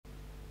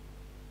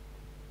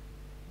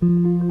Quietness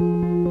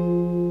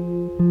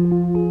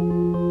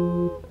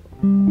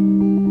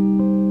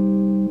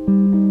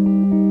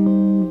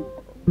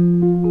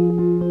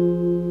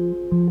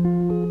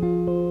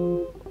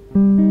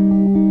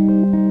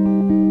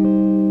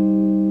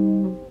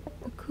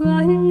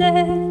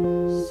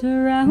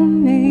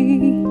around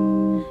me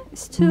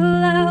is too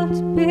loud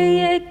to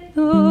be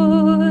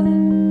ignored.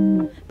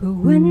 But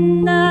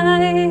when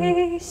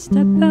I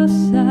step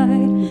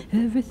outside,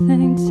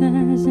 everything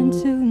turns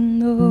into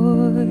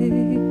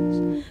noise.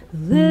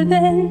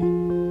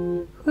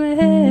 Living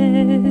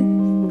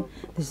with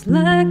this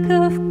lack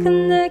of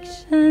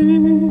connection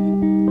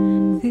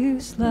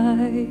feels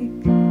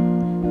like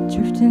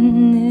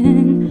drifting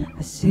in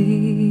a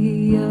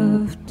sea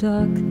of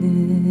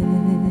darkness.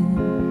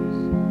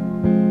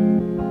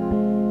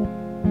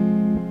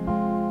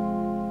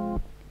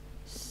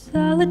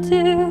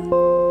 Solitude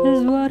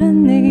is what I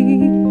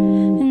need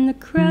in the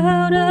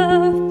crowd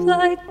of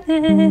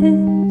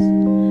blindness.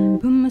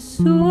 But my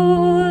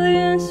soul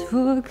yearns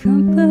for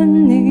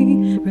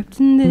company, wrapped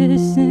in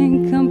this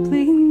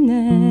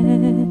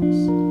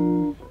incompleteness.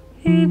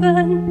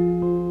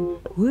 Even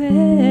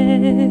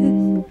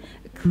with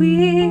a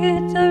clear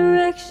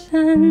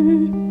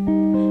direction,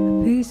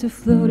 a piece of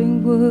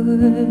floating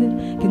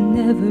wood can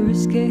never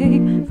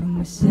escape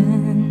from a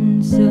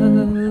sense of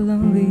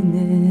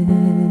loneliness.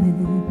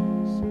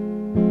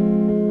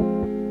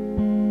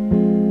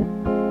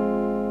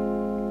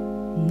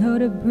 No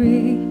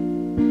debris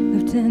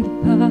left in the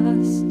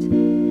past,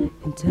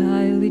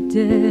 entirely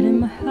dead in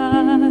my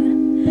heart,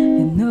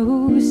 and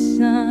no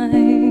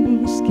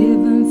signs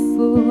given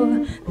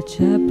for the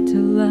chapter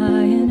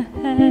lying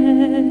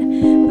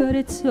ahead. But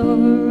it's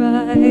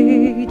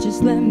alright,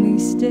 just let me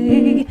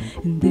stay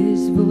in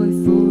this void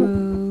for a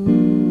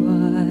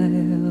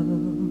while.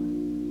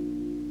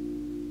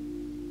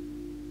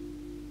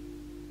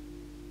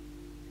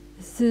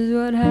 This is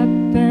what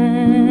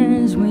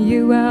happens when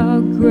you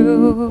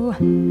outgrow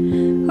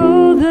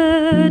all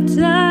the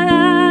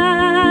ties.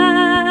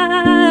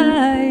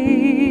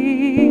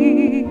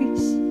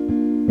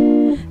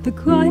 The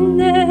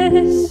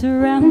quietness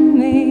around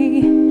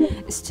me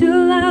is too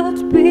loud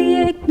to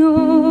be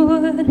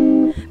ignored.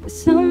 But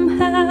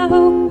somehow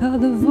all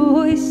the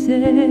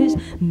voices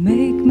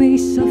make me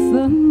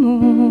suffer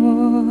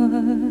more.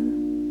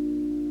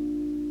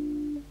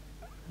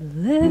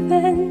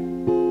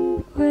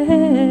 Living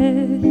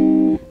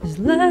with this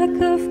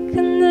lack of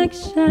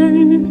connection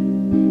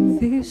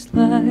feels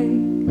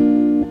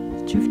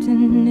like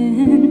drifting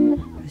in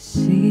a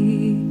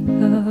sea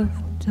of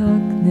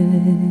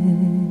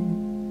darkness.